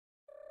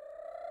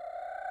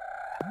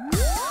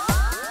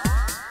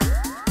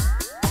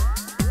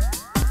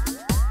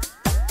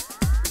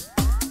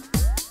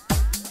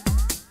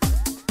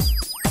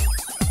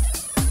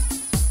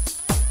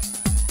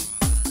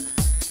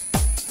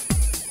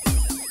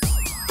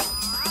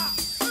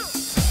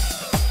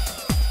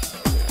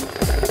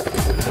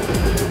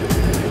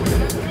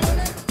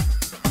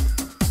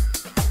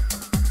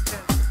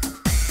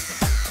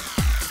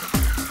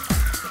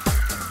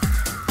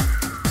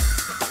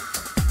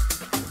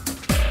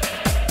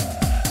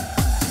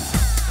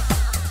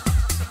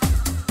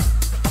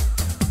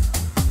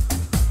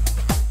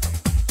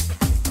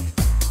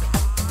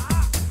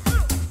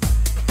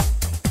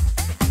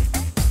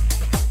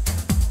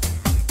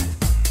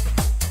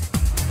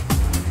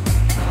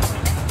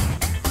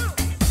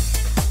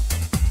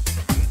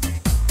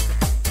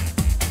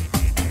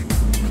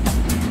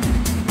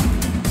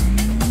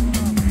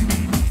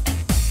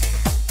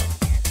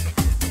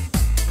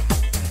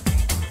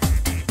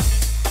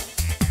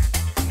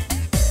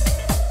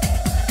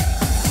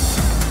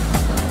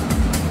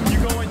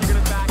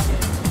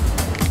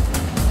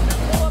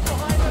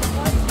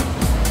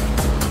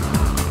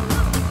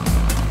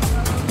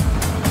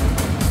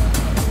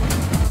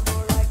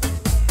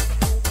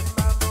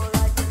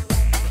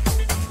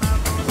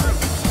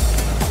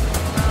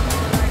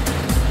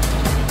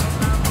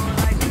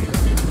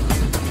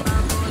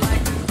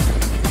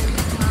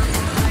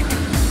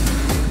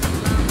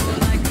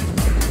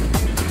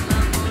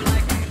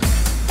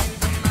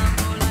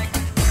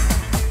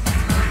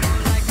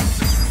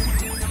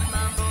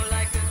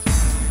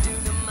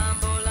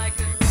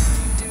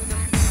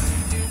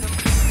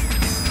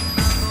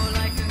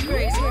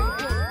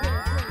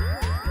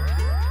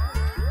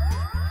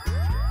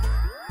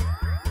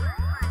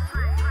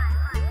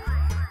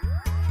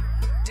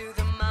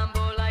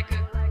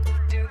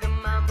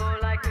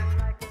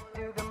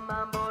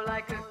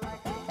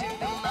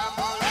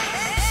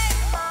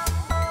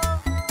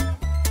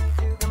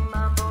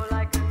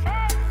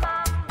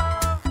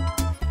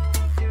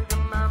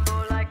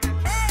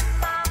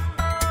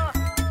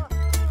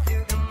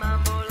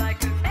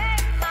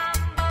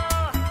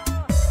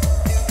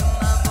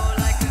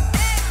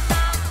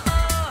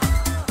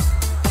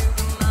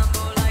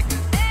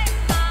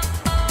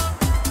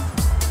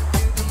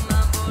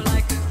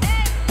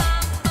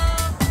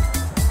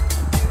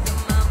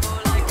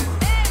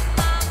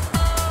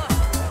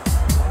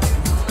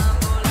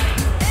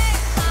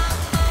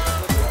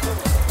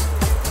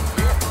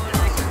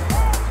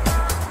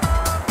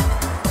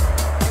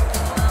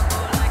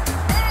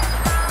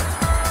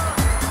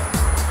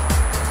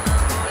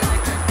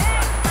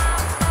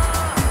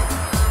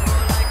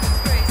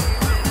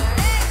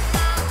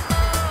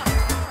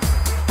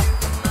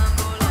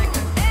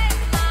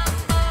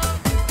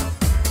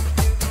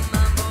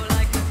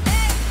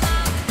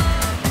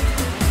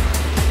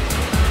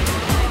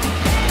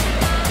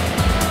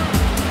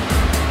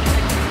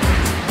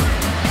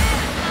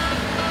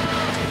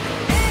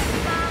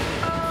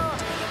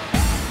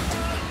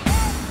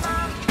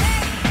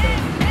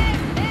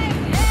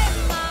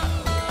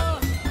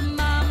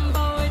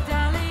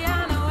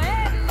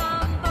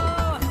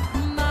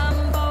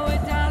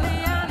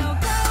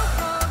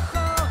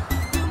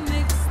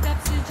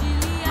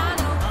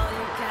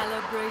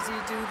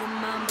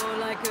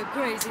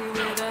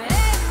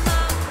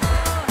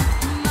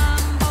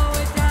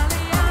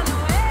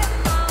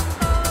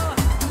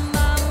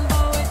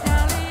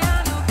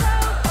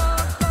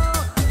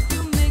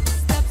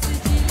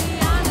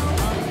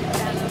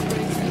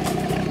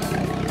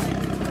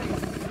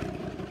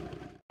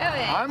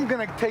I'm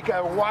gonna take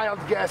a wild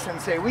guess and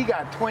say we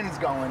got twins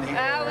going here.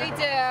 Oh, we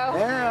do.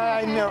 Yeah,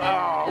 I know.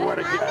 Oh, what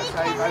a guess.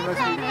 I must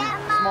be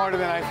smarter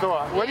than I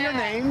thought. What are your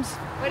names?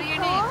 What are your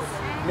names?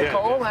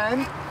 Nicole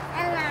and?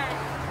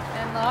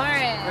 And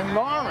Lauren. And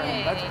Lauren.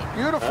 Hey. That's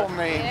beautiful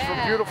names for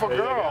beautiful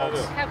girls.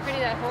 Look how pretty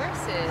that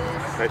horse is.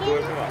 Okay,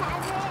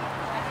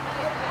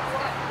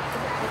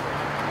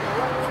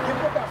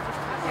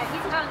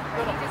 he's hung.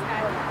 He just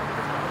got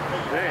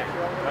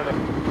it.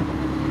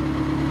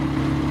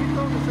 Keep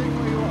going the same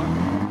way you are.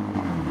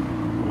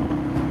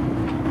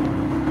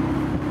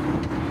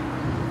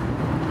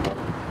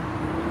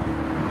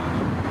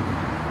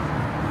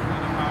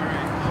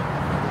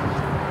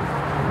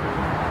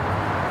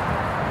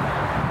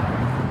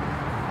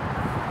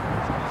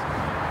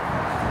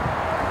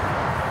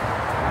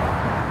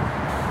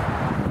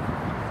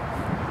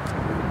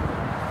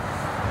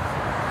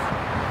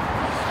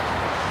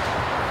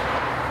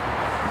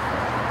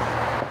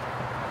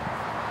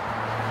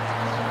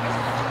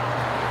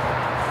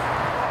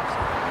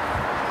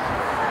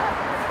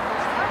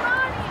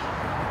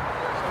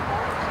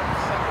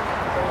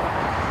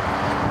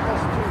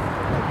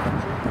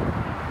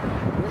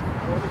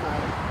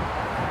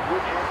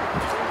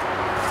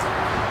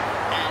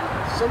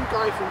 Some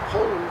guy from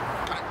Poland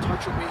got in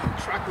touch with me and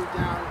tracked me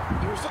down.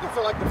 He was looking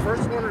for like the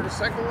first one or the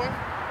second one.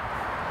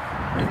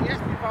 And he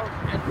asked me about it,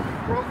 and we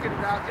broke it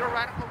about, you know,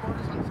 Radical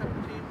Motors on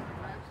 17.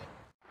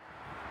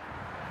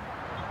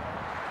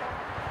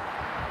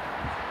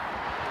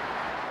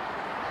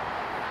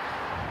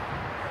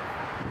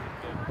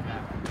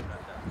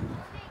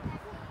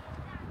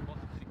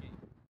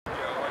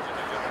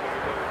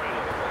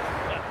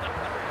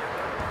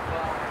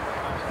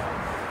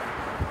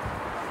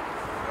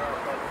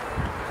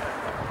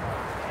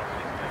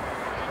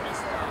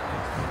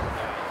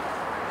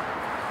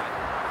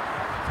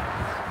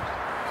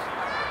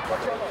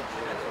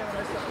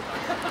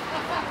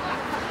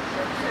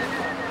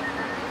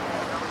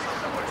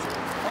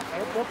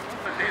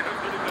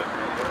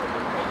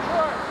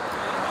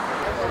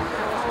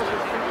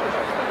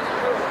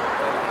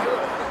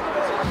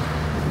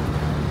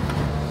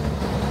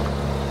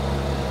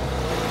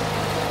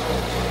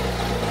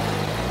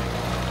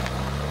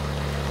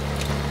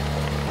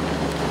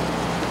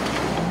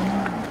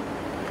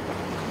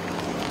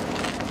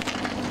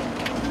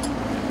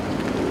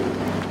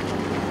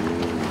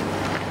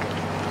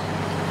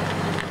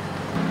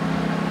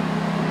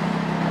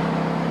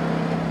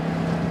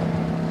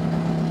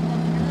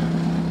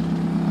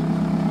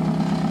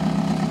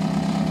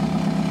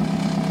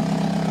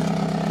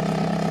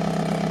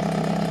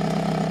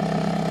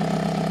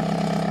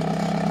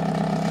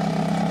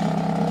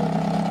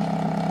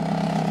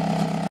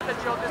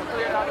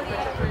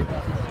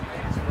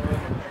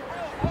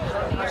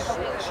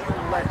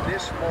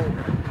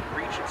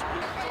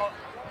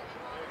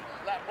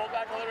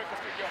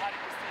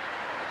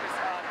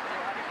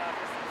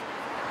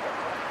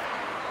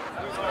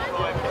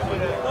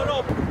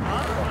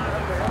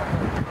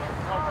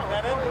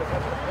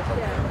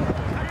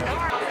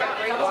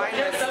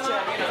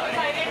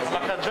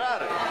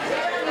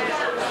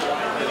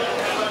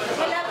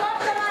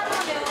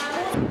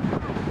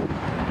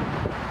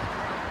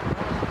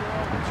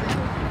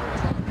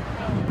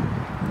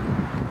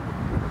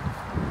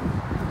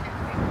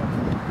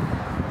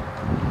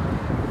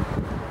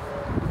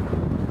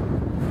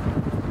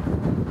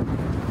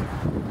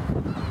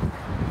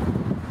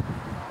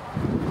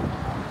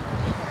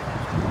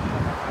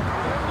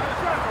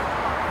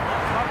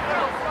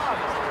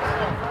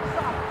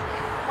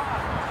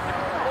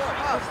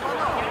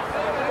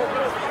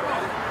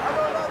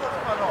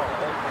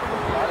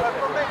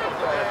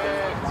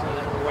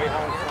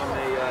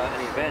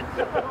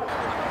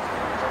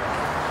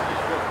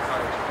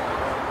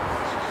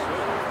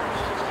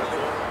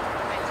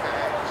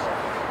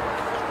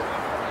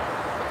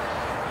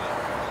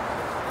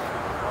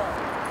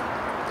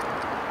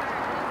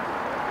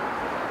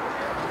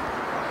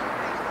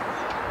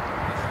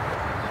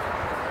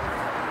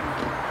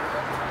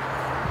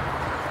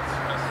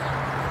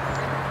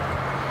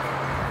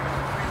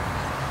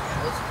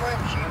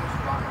 Man4Machine is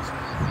promising.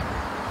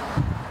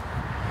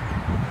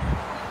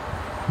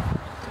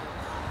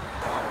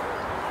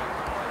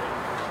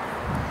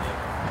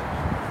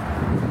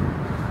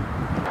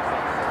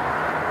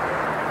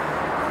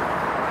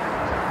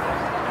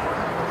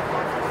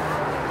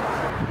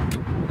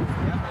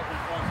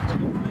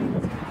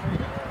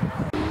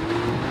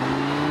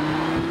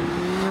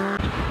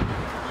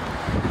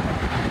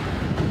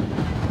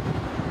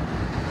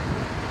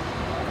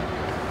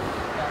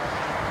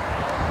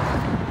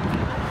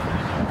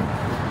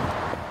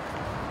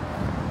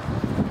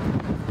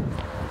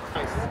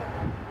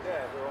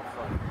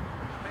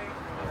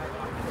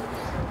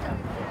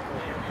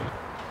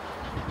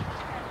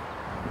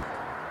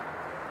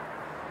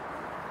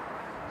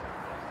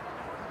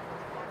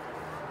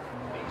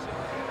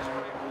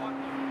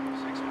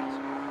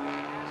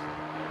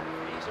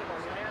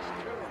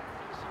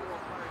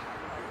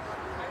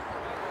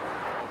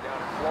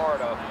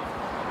 Florida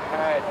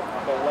had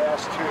the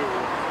last two.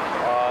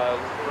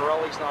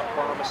 Pirelli's not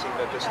promising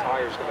that this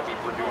tire is going to be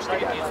produced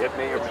again. It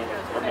may or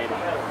may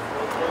not.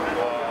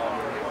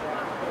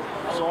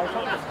 So I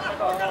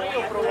thought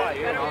for a while,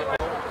 you know.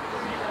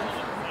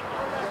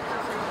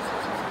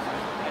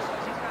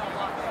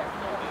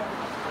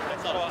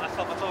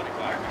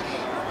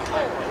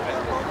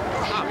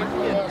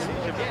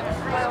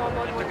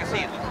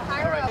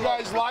 You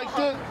guys liked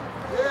it?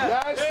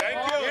 Yes?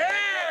 Thank you.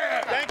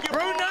 Yeah! Thank you,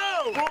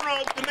 Bruno!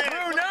 Bruno, the man.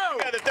 Bruno!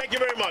 Thank you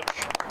very much.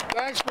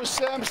 Thanks for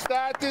Sam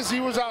Status. He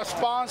was our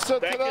sponsor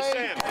Thank today. you,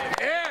 Sam.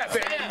 Yeah,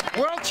 baby.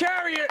 World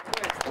Chariot.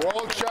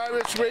 World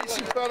Chariots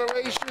Racing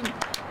Federation.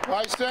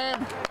 Right,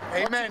 Sam?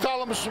 Amen. Tell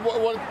them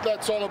what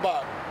that's all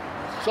about.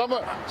 Some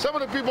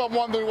of the people are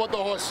wondering what the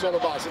horse is all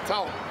about, so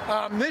tell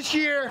them. This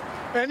year,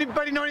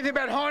 anybody know anything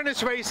about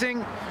harness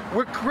racing?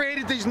 We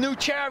created these new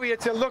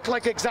chariots that look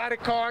like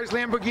exotic cars,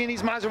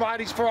 Lamborghinis,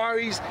 Maseratis,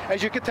 Ferraris,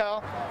 as you can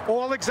tell,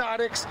 all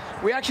exotics.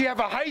 We actually have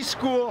a high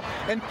school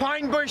in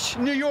Pine Bush,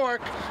 New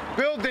York,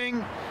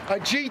 building a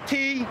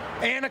GT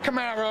and a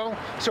Camaro.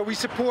 So we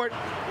support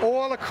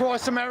all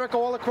across America,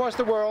 all across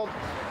the world.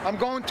 I'm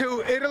going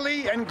to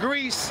Italy and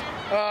Greece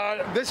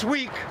this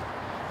week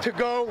to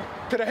go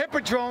to the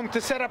Hippodrome to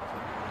set up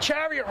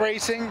chariot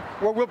racing,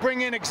 where we'll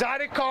bring in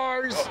exotic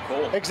cars,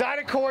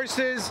 exotic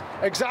horses,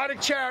 exotic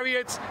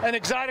chariots, and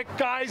exotic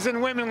guys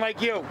and women like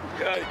you.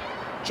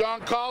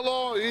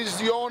 Giancarlo, he's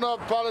the owner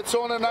of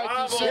Palatona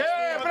 1960.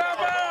 Yeah,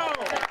 bravo!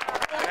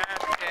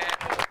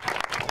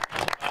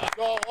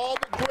 So all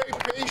the great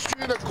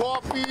pastry, the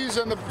coffees,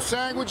 and the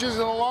sandwiches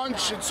and the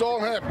lunch, it's all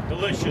him.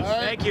 Delicious. Right?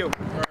 Thank you.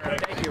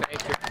 Thank you.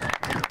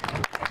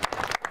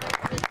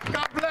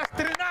 God bless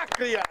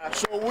Trinacria.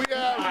 So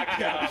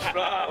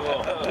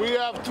we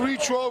have 3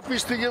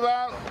 trophies to give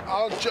out.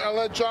 I'll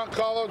let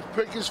Giancarlo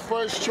pick his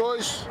first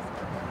choice.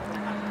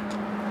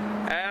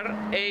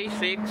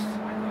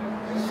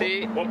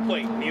 RA6C. What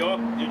plate? New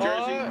York, New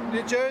Jersey?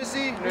 New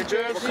Jersey.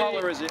 What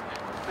color is it?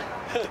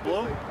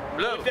 Blue?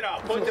 Point it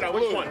out. Point it out.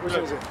 Which one? Which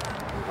one is it?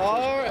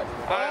 All right.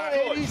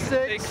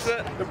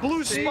 R86. The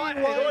blue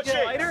spider. George.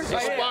 It's a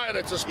spider.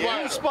 It's a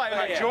spider. Spider.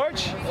 Right,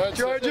 George. That's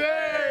George.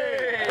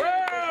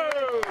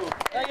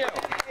 Thank you.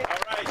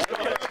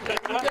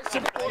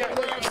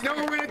 You know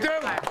what we're going to do?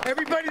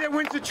 Everybody that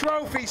wins the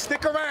trophy,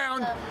 stick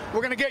around.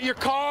 We're going to get your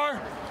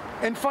car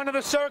in front of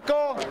the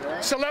circle.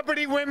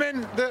 Celebrity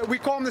women, we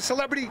call them the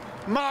celebrity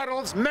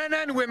models, men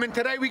and women.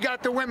 Today we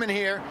got the women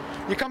here.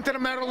 You come to the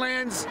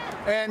Meadowlands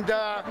and...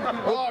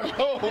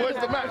 where's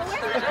the match?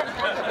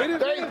 We didn't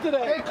do it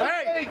today.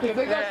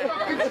 They got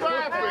stuck in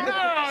traffic.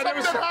 No, there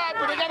was something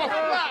happened. They got a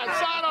flat.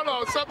 I don't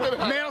know. Something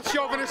happened. male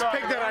chauvinist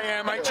pig that I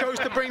am. I chose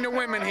to bring the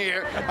women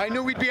here. I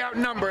knew we'd be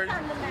outnumbered.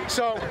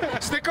 So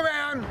stick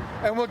around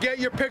and we'll get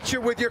your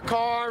picture with your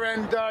car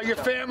and your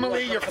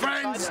family, your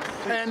friends,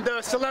 and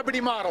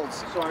celebrity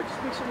models. Sorry,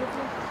 just make some with me.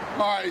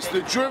 All right, so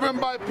the Driven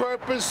by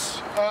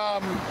Purpose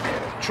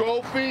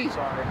trophy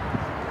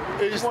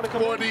is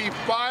for the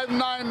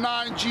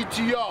 599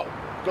 GTO,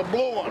 the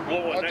blue one.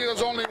 I think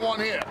there's only one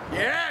here.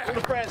 Yeah.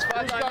 Who's got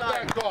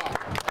that car?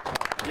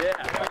 Yeah.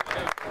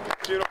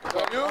 You?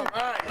 All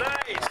right.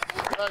 Nice.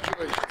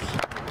 Congratulations.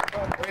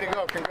 Way to go.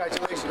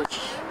 Congratulations.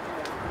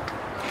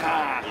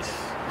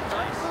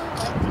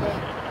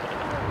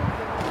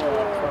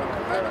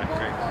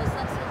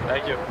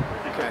 Thank you.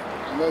 Okay.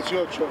 And that's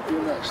your trophy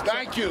next.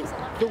 Thank you.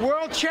 The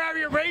World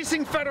Chariot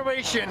Racing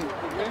Federation.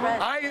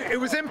 It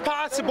was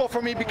impossible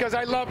for me because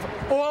I love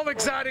all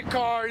exotic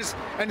cars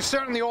and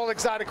certainly all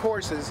exotic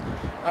horses.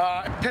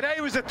 Today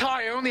was a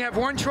tie. I only have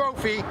one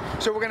trophy,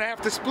 so we're going to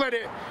have to split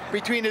it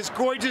between this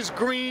gorgeous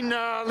green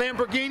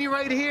Lamborghini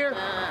right here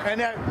and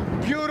that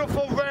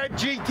beautiful red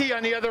GT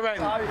on the other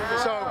end.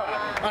 So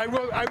I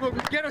will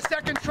get a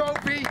second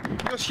trophy.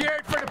 You'll share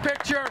it for the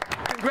picture.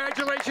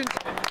 Congratulations.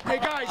 Hey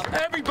guys,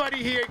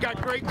 everybody here got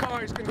great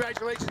cars.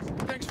 Congratulations.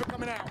 Thanks for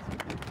coming out.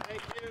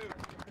 Thank you.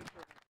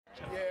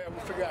 Yeah,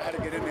 we'll figure out how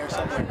to get in there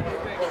somewhere.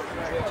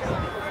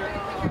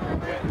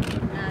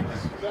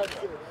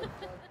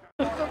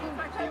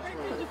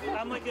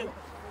 I'm like a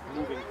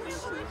moving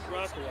piece of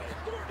rock away.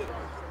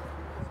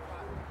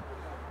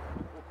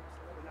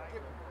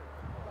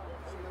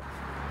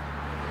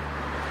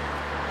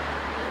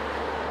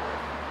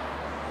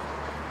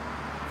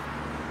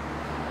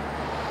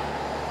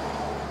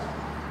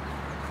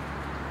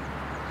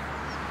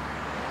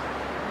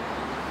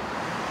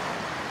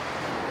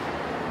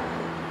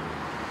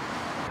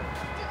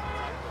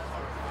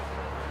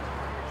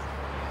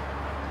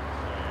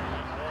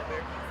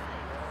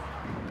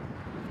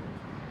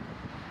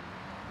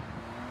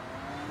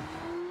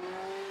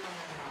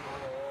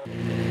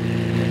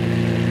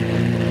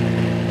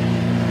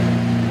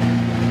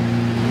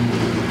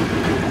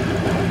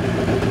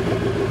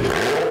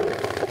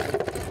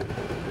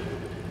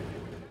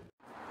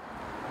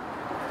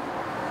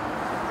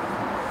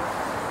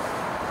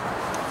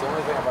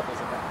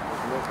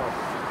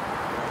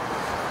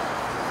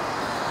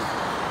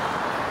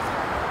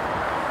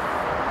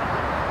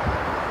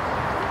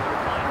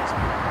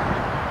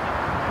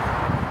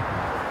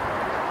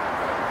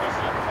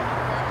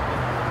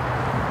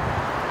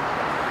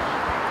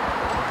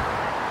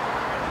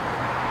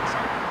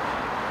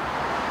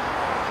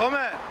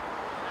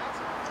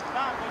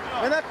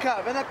 Ven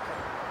acá, ven acá.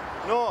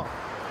 No.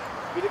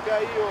 Mire que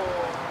ahí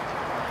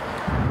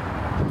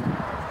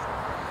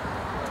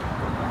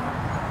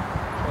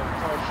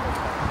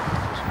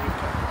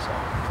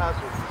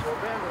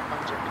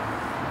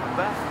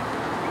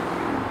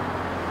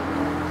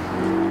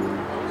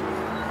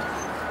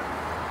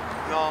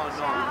No,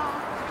 no.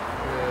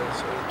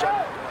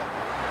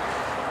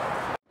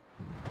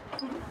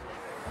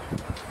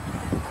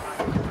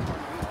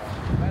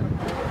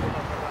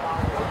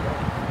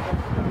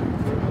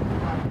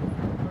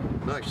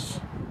 Nice.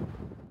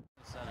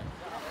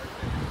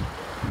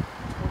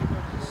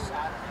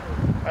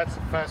 That's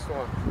the fast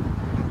one.